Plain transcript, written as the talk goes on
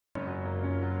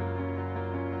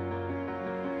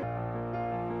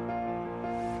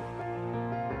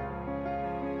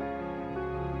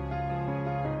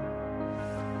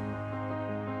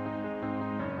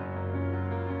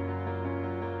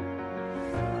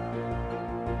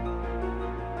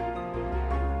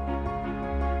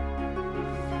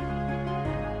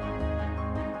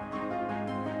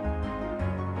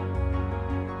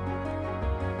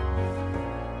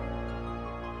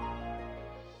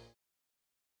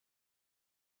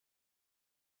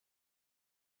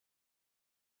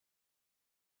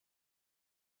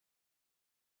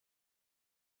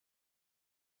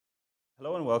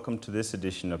Hello and welcome to this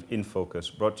edition of In Focus,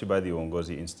 brought to you by the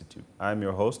Uongozi Institute. I'm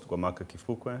your host, Gwamaka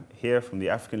Kifukwe, here from the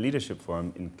African Leadership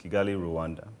Forum in Kigali,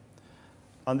 Rwanda.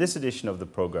 On this edition of the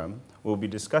program, we'll be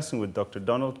discussing with Dr.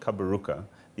 Donald Kaberuka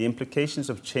the implications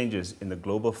of changes in the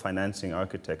global financing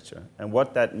architecture and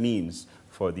what that means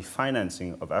for the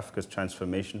financing of Africa's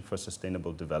transformation for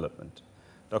sustainable development.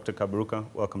 Dr. Kaberuka,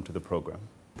 welcome to the program.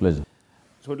 Pleasure.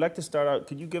 So I'd like to start out,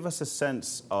 could you give us a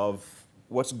sense of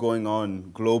what's going on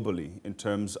globally in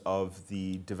terms of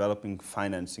the developing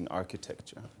financing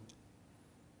architecture?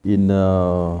 In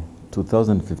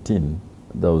 2015,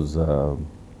 there was a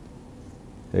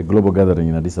global gathering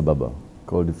in Addis Ababa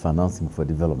called Financing for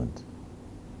Development.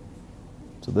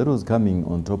 So that was coming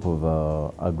on top of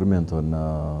agreement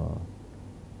on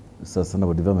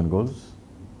Sustainable Development Goals.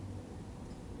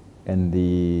 And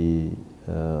the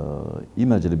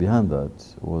imagery behind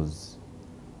that was,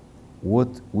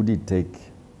 what would it take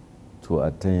to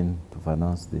attain, to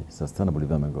finance the Sustainable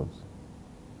Development Goals?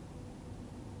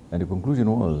 And the conclusion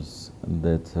was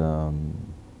that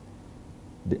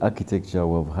the architecture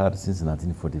we've had since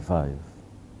 1945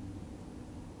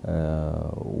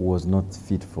 was not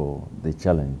fit for the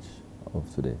challenge of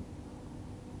today.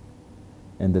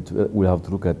 And that we'll have to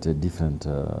look at a different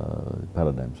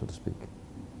paradigm, so to speak.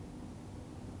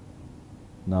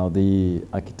 Now, the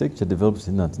architecture developed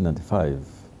in 1995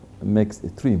 makes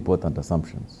three important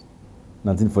assumptions.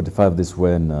 1945, this is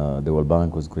when the World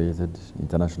Bank was created,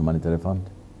 International Monetary Fund,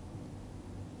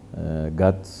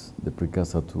 GATT, the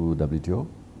precursor to WTO,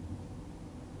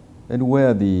 and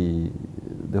where the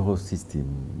whole system,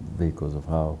 vehicles of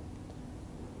how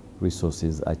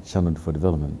resources are channeled for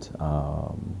development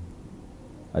are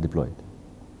deployed.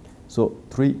 So,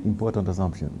 three important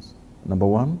assumptions. Number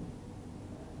one,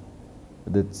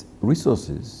 that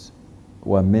resources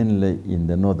were mainly in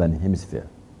the northern hemisphere,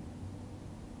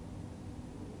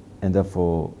 and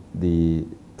therefore the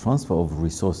transfer of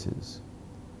resources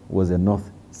was a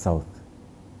north-south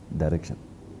direction.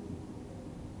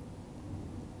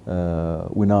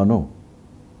 We now know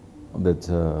that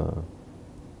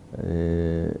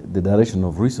the direction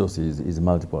of resources is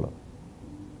multipolar,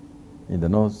 in the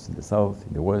north, in the south,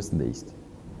 in the west, in the east.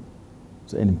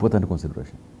 So an important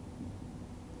consideration.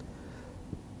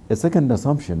 A second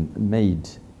assumption made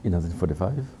in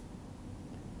 1945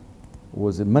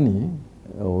 was that money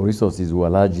or resources were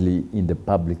largely in the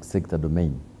public sector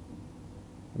domain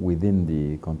within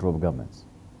the control of governments.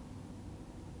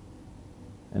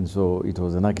 And so it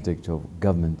was an architecture of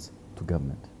government to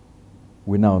government.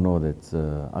 We now know that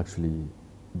actually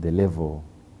the level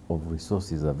of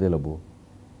resources available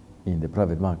in the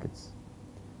private markets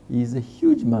is a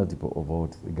huge multiple of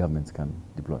what the governments can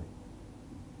deploy.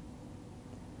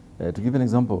 To give an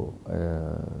example,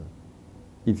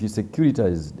 if you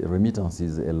securitize the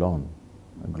remittances alone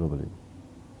globally,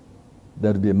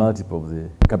 that would be a multiple of the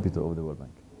capital of the World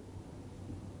Bank.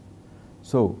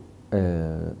 So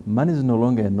money is no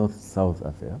longer a north-south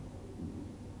affair.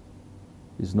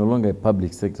 It's no longer a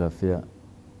public sector affair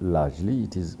largely.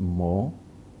 It is more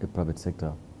a private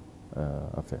sector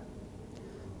affair.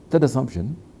 Third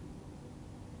assumption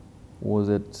was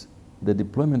that the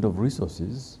deployment of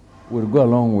resources will go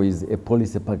along with a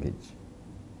policy package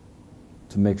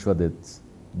to make sure that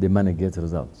the money gets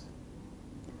results.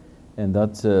 And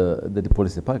that the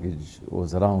policy package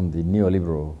was around the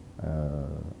neoliberal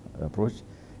approach.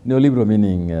 Neoliberal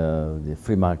meaning the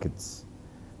free markets.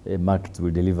 A market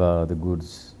will deliver the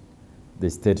goods. The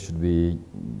state should be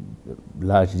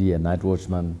largely a night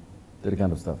watchman, that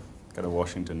kind of stuff. Kind of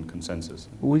Washington consensus.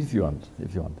 Well, if you want.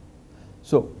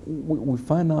 So we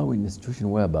find now in a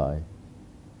situation whereby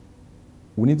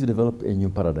we need to develop a new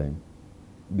paradigm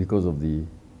because of the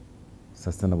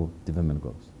Sustainable Development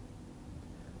Goals.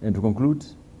 And to conclude,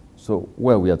 so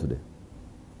where we are today.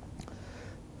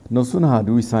 No sooner had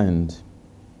we signed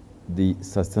the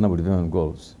Sustainable Development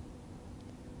Goals,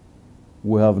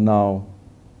 we have now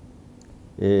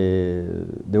the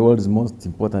world's most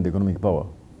important economic power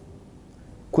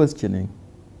questioning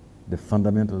the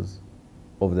fundamentals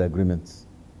of the agreements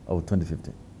of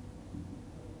 2015.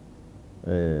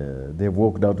 They've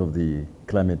walked out of the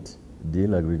climate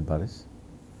deal agreed in Paris,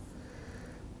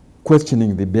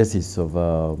 questioning the basis of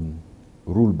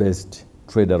rule-based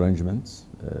trade arrangements,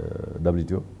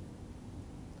 WTO,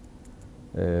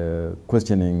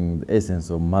 questioning the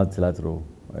essence of multilateral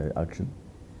action.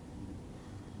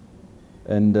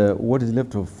 And what is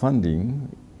left of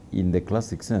funding in the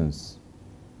classic sense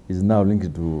is now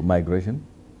linked to migration,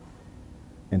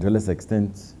 and to a lesser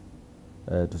extent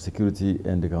to security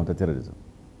and counterterrorism.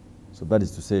 So that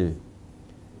is to say,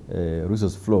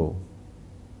 resource flow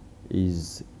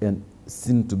is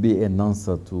seen to be an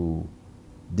answer to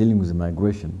dealing with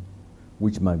migration,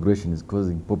 which migration is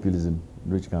causing populism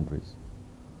in rich countries,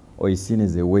 or is seen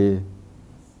as a way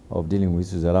of dealing with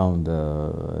issues around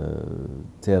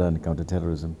terror and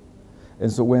counterterrorism.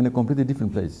 And so we're in a completely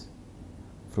different place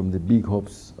from the big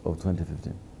hopes of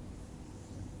 2015.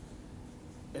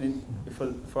 And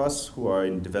for us who are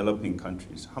in developing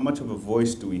countries, how much of a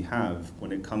voice do we have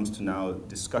when it comes to now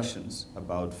discussions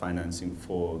about financing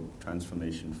for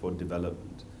transformation, for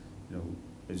development? You know,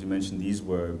 as you mentioned, these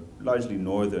were largely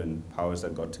northern powers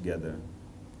that got together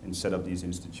and set up these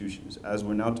institutions. As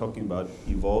we're now talking about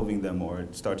evolving them or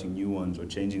starting new ones or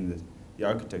changing the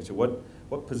architecture,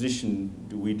 what position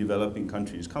do we developing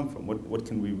countries come from? What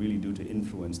can we really do to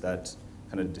influence that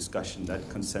kind of discussion, that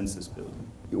consensus building?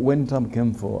 When time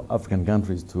came for African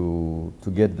countries to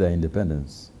get their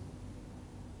independence,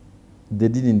 they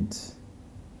didn't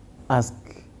ask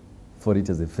for it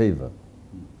as a favor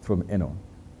from anyone.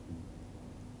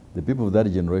 The people of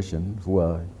that generation who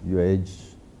are your age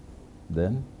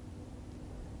then,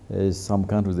 some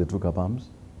countries they took up arms,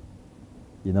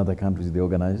 in other countries they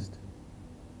organized.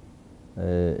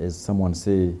 As someone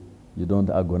say, you don't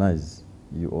agonize,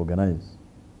 you organize.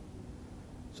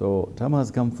 So time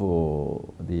has come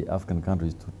for the African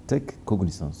countries to take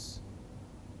cognizance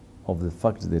of the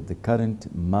fact that the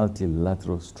current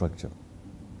multilateral structure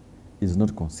is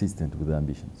not consistent with their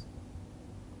ambitions,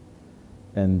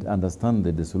 and understand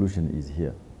that the solution is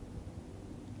here.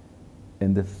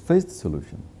 And the first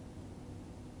solution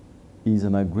is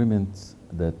an agreement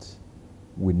that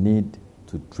we need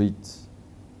to treat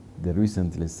the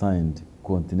recently signed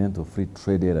Continental Free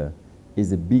Trade Area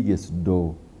as the biggest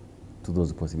door to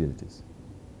those possibilities.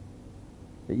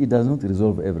 It does not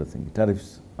resolve everything.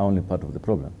 Tariffs are only part of the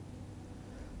problem.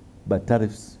 But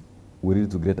tariffs will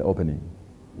lead to greater opening,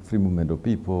 free movement of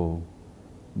people,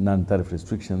 non-tariff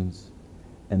restrictions,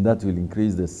 and that will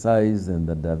increase the size and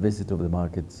the diversity of the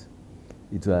markets.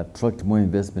 It will attract more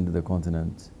investment to the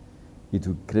continent. It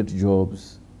will create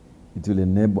jobs. It will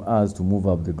enable us to move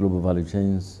up the global value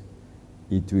chains.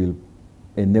 It will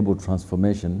enable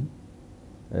transformation,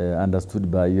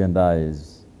 understood by you and I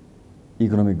as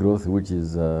economic growth, which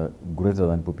is greater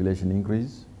than population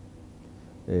increase,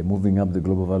 moving up the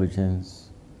global value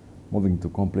chains, moving to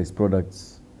complex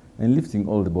products, and lifting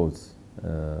all the boats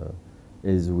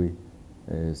as we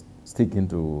stick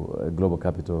into global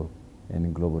capital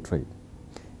and global trade.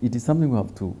 It is something we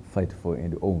have to fight for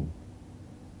and own.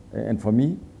 And for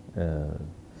me,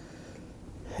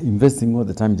 investing all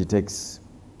the time it takes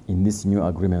in this new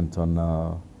agreement on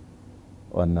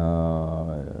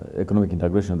economic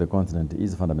integration of the continent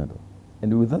is fundamental.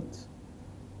 And with that,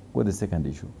 what is the second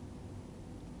issue?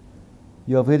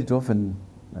 You have heard it often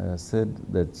said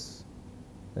that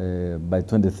by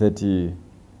 2030,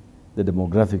 the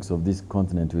demographics of this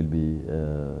continent will be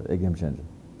a game changer.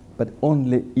 But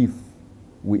only if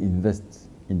we invest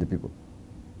in the people.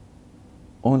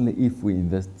 Only if we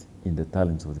invest in the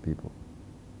talents of the people.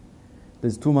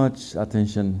 There's too much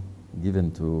attention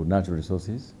given to natural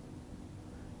resources,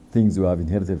 things we have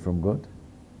inherited from God,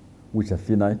 which are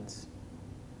finite.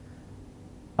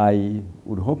 I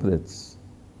would hope that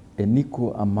an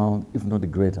equal amount, if not a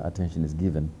greater attention, is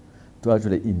given to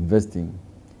actually investing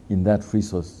in that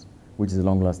resource, which is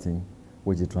long-lasting,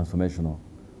 which is transformational,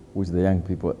 which is the young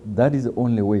people. That is the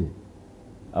only way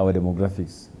our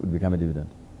demographics would become a dividend.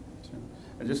 Sure.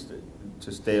 And just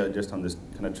to stay just on this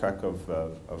kind of track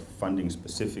of funding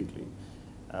specifically,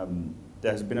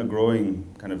 there has been a growing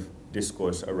kind of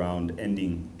discourse around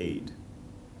ending aid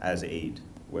as aid,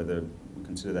 whether we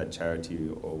consider that charity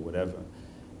or whatever.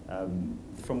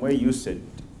 From where you sit,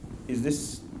 is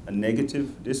this a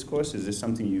negative discourse? Is this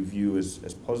something you view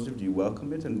as positive? Do you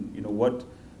welcome it? And you know, what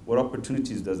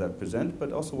opportunities does that present?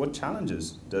 But also, what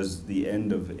challenges does the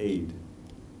end of aid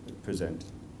present?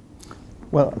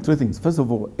 Well, two things. First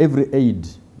of all, every aid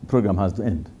program has to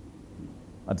end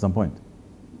at some point.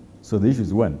 So the issue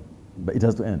is when, but it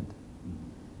has to end.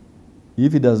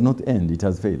 If it does not end, it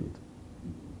has failed.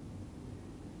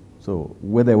 So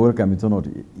whether I welcome it or not,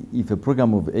 if a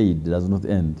program of aid does not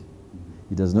end,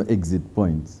 it has no exit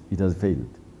point, it has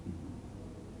failed.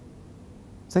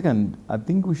 Second, I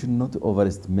think we should not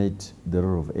overestimate the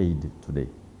role of aid today.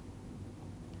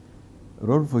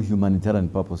 Role for humanitarian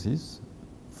purposes,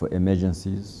 for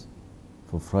emergencies,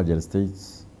 for fragile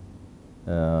states,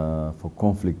 for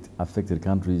conflict-affected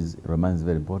countries remains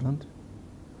very important.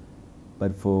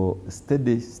 But for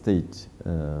steady state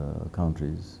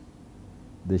countries,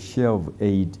 the share of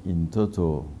aid in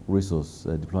total resource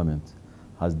deployment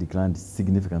has declined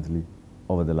significantly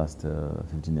over the last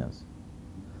 15 years.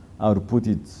 I would put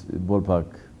it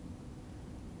ballpark,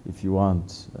 if you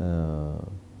want,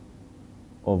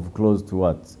 of close to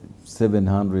what,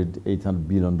 700, 800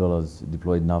 billion dollars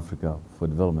deployed in Africa for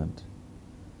development,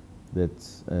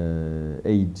 that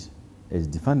aid as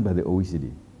defined by the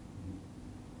OECD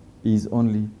is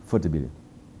only 40 billion.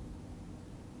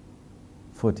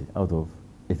 40 out of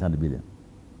 800 billion.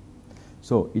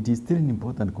 So it is still an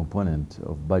important component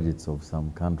of budgets of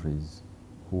some countries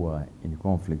who are in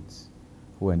conflicts,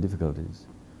 who are in difficulties.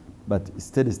 But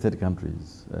steady-state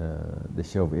countries, the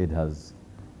share of aid has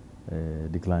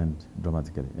declined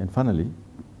dramatically. And finally,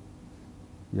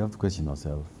 you have to question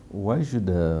yourself, why should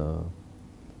a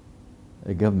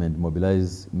government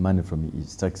mobilize money from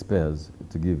its taxpayers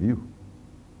to give you?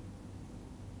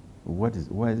 Why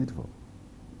is it for?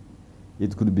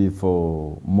 It could be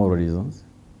for moral reasons,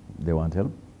 they want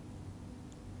help.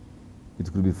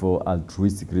 It could be for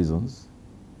altruistic reasons,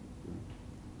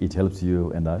 it helps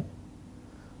you and I.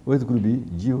 Or it could be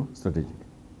geostrategic,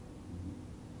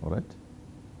 all right?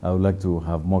 I would like to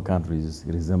have more countries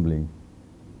resembling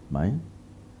mine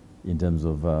in terms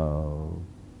of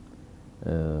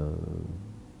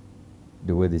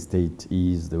the way the state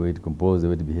is, the way it composes, the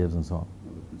way it behaves, and so on.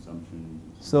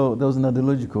 So there was an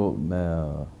ideological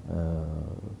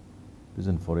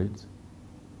reason for it.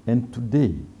 And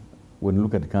today, when you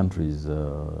look at countries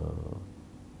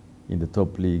in the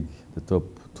top league, the top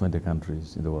 20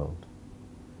 countries in the world,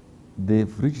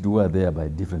 they've reached where they are by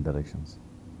different directions,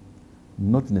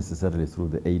 not necessarily through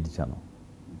the aid channel.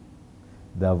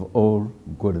 They have all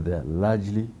got there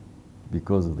largely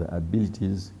because of the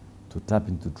abilities to tap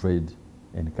into trade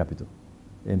and capital.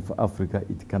 And for Africa,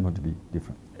 it cannot be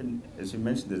different. And as you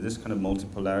mentioned, there's this kind of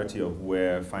multipolarity of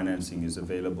where financing is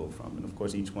available from. And of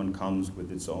course, each one comes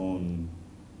with its own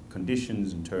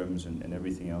conditions and terms and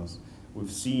everything else.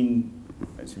 We've seen,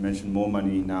 as you mentioned, more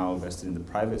money now invested in the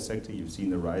private sector. You've seen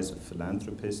the rise of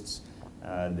philanthropists.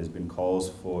 There's been calls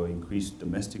for increased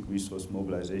domestic resource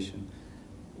mobilization.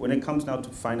 When it comes now to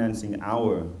financing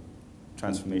our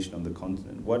transformation on the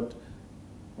continent, what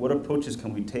approaches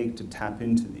can we take to tap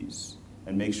into these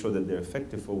and make sure that they're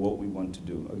effective for what we want to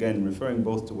do? Again, referring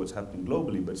both to what's happening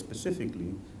globally, but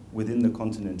specifically within the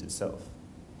continent itself.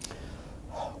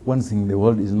 One thing the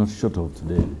world is not short of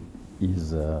today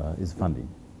is funding.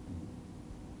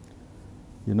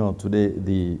 You know, today,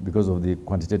 because of the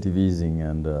quantitative easing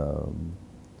and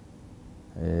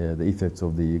the effects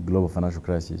of the global financial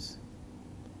crisis,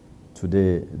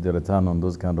 today the return on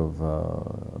those kind of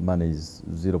money is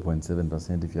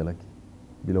 0.7% if you're lucky,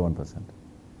 below 1%.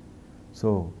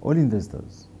 So all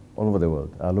investors all over the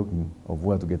world are looking of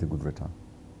where to get a good return.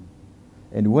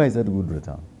 And where is that good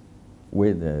return?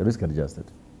 Where the risk adjusted.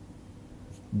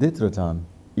 That return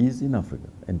is in Africa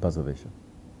and parts of Asia.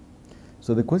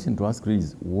 So the question to ask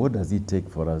is, what does it take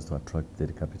for us to attract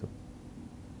that capital?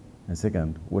 And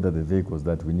second, what are the vehicles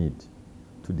that we need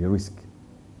to de-risk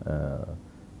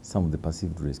some of the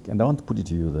perceived risk? And I want to put it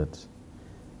to you that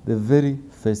the very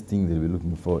first thing that we're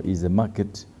looking for is a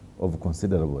market of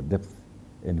considerable depth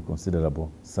and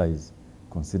considerable size,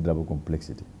 considerable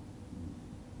complexity.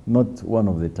 Not one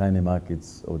of the tiny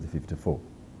markets of the 54.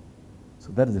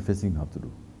 So that is the first thing you have to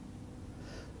do.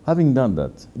 Having done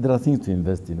that, there are things to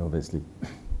invest in, obviously.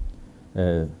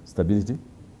 Stability.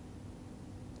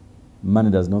 Money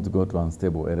does not go to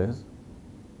unstable areas.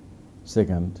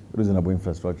 Second, reasonable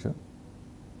infrastructure.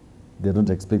 They don't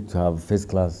expect to have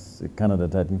first-class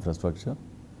Canada-type infrastructure,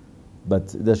 but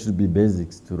there should be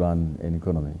basics to run an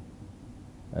economy.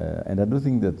 And I do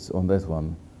think that on that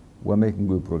one, we're making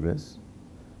good progress,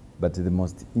 but the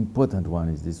most important one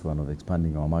is this one of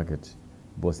expanding our market,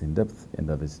 both in depth and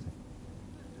diversity.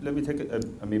 Let me take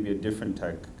maybe a different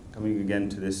tack, coming again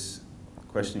to this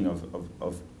questioning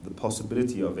of the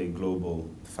possibility of a global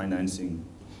financing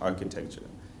architecture.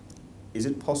 Is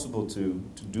it possible to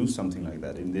do something like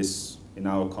that in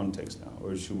our context now,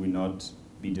 or should we not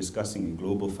be discussing a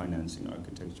global financing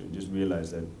architecture and just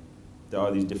realize that there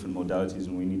are these different modalities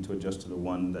and we need to adjust to the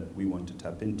one that we want to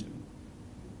tap into?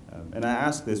 And I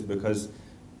ask this because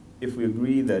if we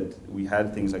agree that we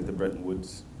had things like the Bretton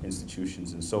Woods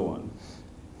institutions and so on,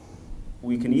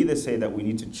 we can either say that we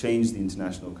need to change the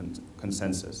international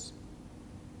consensus,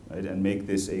 right, and make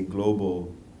this a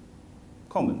global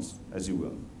commons, as you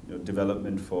will. You know,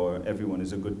 development for everyone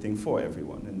is a good thing for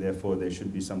everyone, and therefore there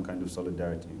should be some kind of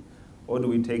solidarity. Or do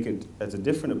we take it as a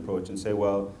different approach and say,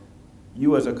 well,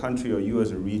 you as a country or you as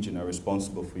a region are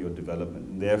responsible for your development,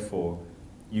 and therefore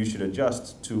you should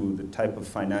adjust to the type of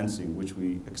financing which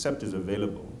we accept is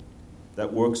available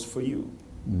that works for you?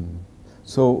 Mm.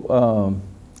 So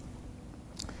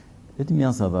let me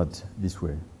answer that this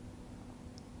way.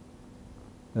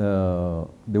 The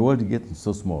world is getting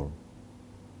so small.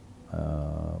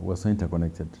 We're so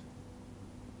interconnected.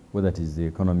 whether it is the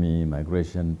economy,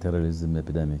 migration, terrorism,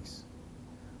 epidemics.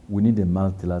 We need a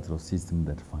multilateral system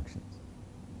that functions.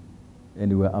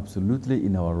 And we're absolutely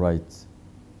in our rights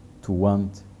to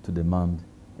want to demand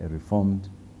a reformed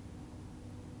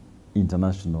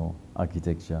international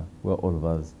architecture where all of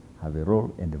us have a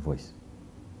role and a voice.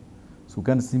 So we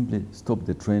can't simply stop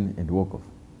the train and walk off.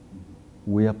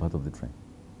 We are part of the train.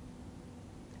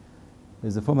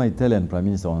 As a former Italian Prime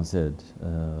Minister once said,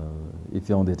 if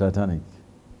you're on the Titanic,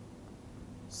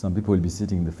 some people will be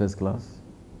sitting in the first class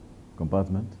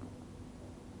compartment,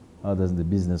 others in the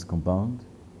business compound,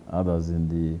 others in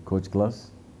the coach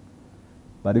class.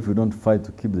 But if you don't fight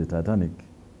to keep the Titanic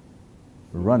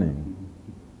running,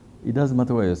 it doesn't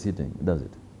matter where you're sitting, does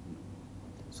it?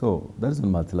 So that is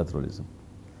multilateralism.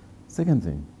 Second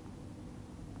thing,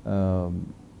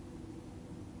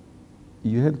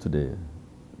 you heard today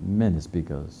many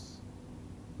speakers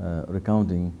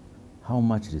recounting how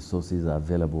much resources are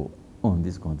available on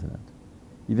this continent,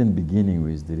 even beginning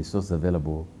with the resources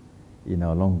available in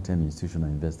our long-term institutional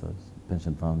investors,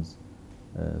 pension funds,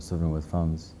 sovereign wealth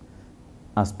funds,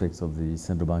 aspects of the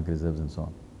central bank reserves and so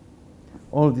on.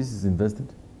 All of this is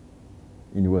invested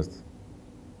in the West,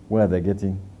 where they're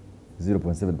getting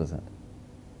 0.7%.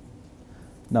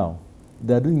 Now,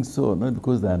 they're doing so not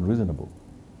because they're unreasonable.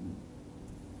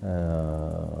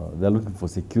 They're looking for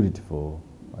security for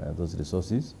those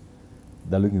resources.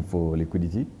 They're looking for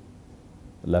liquidity.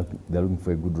 They're looking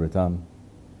for a good return,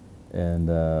 and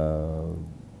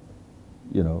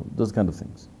you know, those kind of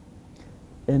things.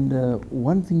 And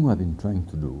one thing we've been trying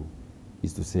to do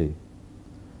is to say,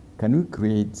 can we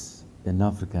create an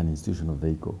African institutional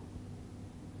vehicle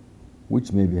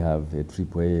which maybe have a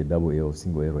AAA, AA, or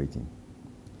single A rating,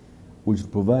 which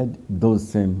provide those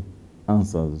same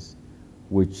answers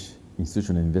which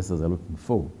institutional investors are looking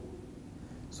for,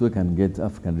 so we can get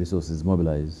African resources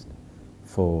mobilized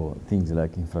for things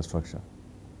like infrastructure.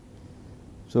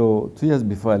 So 2 years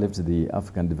before I left the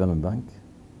African Development Bank,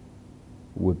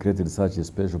 we created such a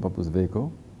special purpose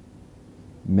vehicle,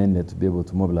 mainly to be able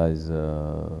to mobilize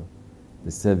the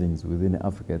savings within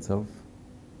Africa itself,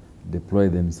 deploy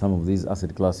them in some of these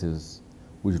asset classes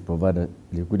which provide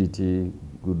liquidity,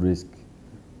 good risk,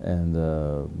 and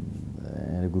a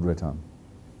good return.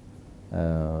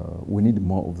 We need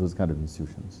more of those kind of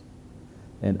institutions.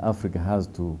 And Africa has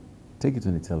to take it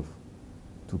on itself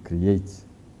to create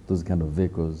those kind of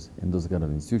vehicles and those kind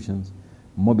of institutions,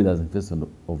 mobilizing first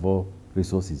of all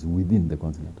resources within the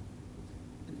continent.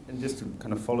 And just to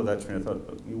kind of follow that train of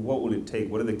thought, what will it take?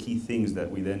 What are the key things that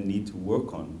we then need to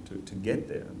work on to get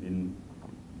there? I mean,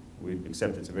 we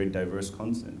accept it's a very diverse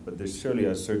continent, but there surely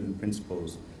are certain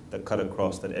principles that cut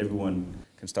across that everyone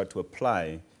can start to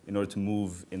apply in order to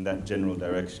move in that general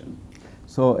direction.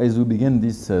 So as we began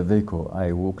this vehicle,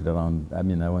 I walked around, I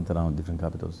went around different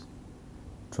capitals,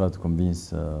 tried to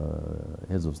convince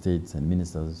heads of states and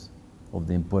ministers of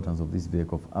the importance of this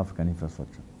vehicle of African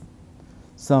infrastructure.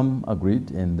 Some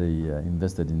agreed and they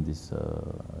invested in this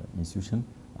institution,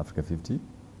 Africa 50.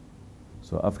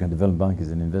 So African Development Bank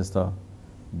is an investor,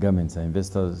 governments are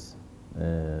investors,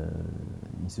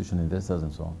 institutional investors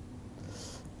and so on.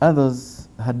 Others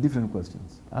had different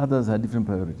questions. Others had different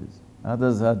priorities.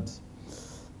 Others had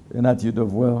an attitude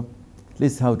of, well,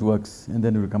 let's see how it works and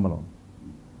then we'll come along.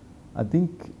 I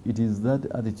think it is that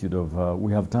attitude of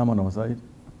we have time on our side.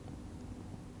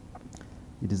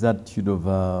 It is that attitude of,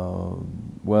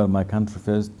 well, my country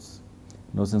first,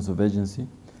 no sense of urgency.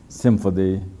 Same for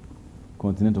the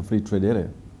continental free trade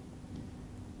area.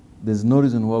 There's no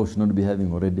reason why we should not be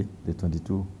having already the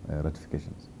 22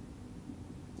 ratifications.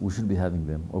 We should be having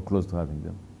them or close to having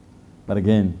them. But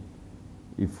again,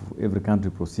 if every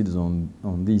country proceeds on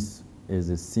this as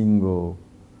a single,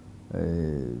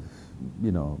 you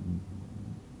know,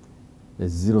 a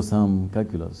zero-sum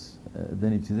calculus,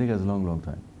 then it will take us a long, long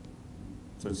time.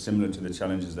 So it's similar to the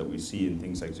challenges that we see in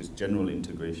things like just general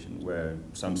integration, where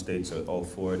some states are all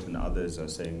for it and others are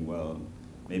saying, well,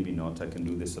 maybe not, I can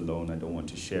do this alone, I don't want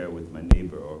to share with my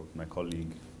neighbor or my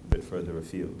colleague a bit further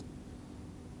afield.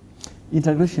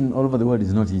 Integration all over the world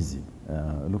is not easy.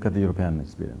 Look at the European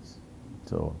experience.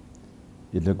 So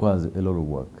it requires a lot of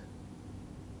work.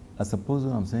 I suppose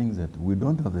what I'm saying is that we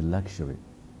don't have the luxury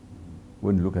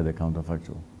when you look at the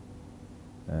counterfactual,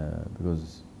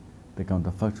 because the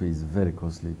counterfactual is very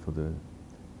costly for the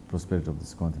prosperity of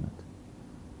this continent.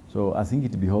 So I think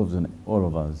it behoves on all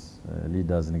of us,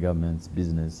 leaders in governments,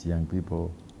 business, young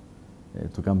people,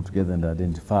 to come together and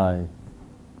identify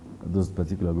those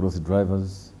particular growth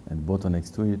drivers and bottlenecks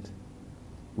to it,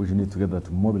 which we need together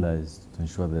to mobilize to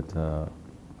ensure that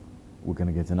we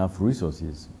can get enough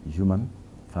resources, human,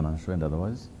 financial, and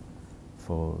otherwise,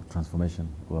 for transformation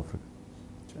of Africa.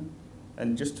 Sure.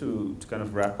 And just to kind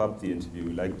of wrap up the interview,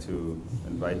 we'd like to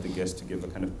invite the guest to give a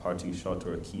kind of parting shot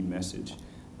or a key message.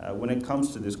 When it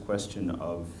comes to this question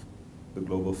of the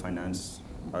global finance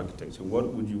architecture,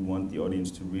 what would you want the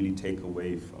audience to really take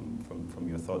away from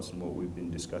your thoughts and what we've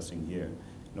been discussing here?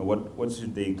 You know, what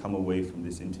should they come away from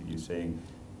this interview saying,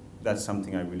 that's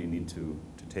something I really need to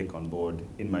take on board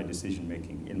in my decision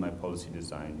making, in my policy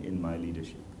design, in my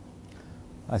leadership?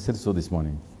 I said so this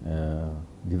morning.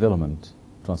 Development,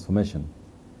 transformation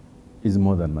is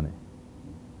more than money.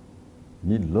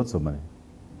 You need lots of money,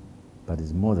 but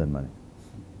it's more than money.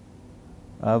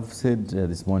 I've said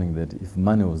this morning that if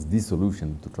money was the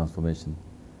solution to transformation,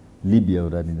 Libya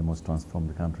would have been the most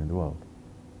transformed country in the world.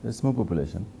 There's a small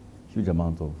population, huge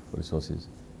amount of resources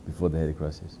before they had a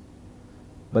crisis.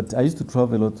 But I used to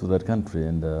travel a lot to that country,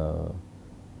 and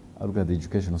I look at the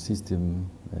educational system,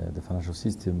 the financial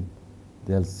system,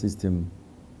 the health system.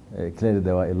 Clearly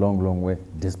they were a long, long way,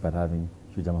 despite having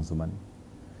huge amounts of money.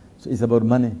 So it's about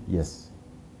money, yes.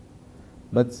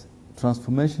 But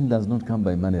transformation does not come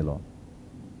by money alone.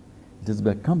 It has to be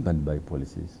accompanied by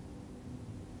policies.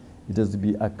 It has to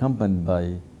be accompanied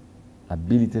by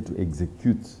ability to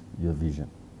execute your vision.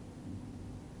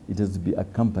 It has to be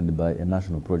accompanied by a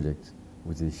national project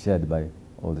which is shared by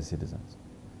all the citizens.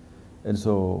 And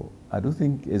so I do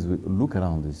think as we look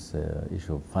around this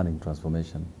issue of funding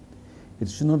transformation, it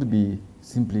should not be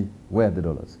simply where are the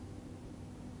dollars.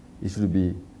 It should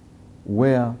be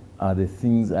where are the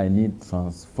things I need to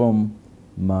transform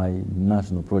my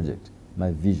national project, my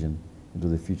vision into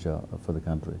the future for the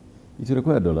country. It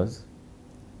requires dollars.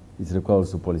 It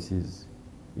requires also policies.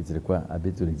 It requires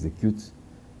ability to execute,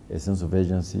 a sense of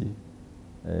agency.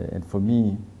 And for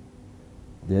me,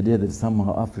 the idea that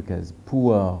somehow Africa is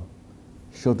poor,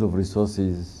 short of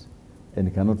resources,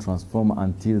 and cannot transform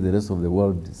until the rest of the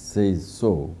world says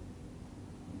so,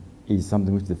 is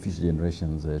something which the future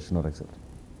generations should not accept.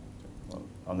 Well,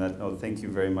 on that note, thank you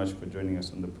very much for joining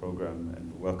us on the program,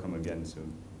 and welcome again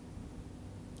soon.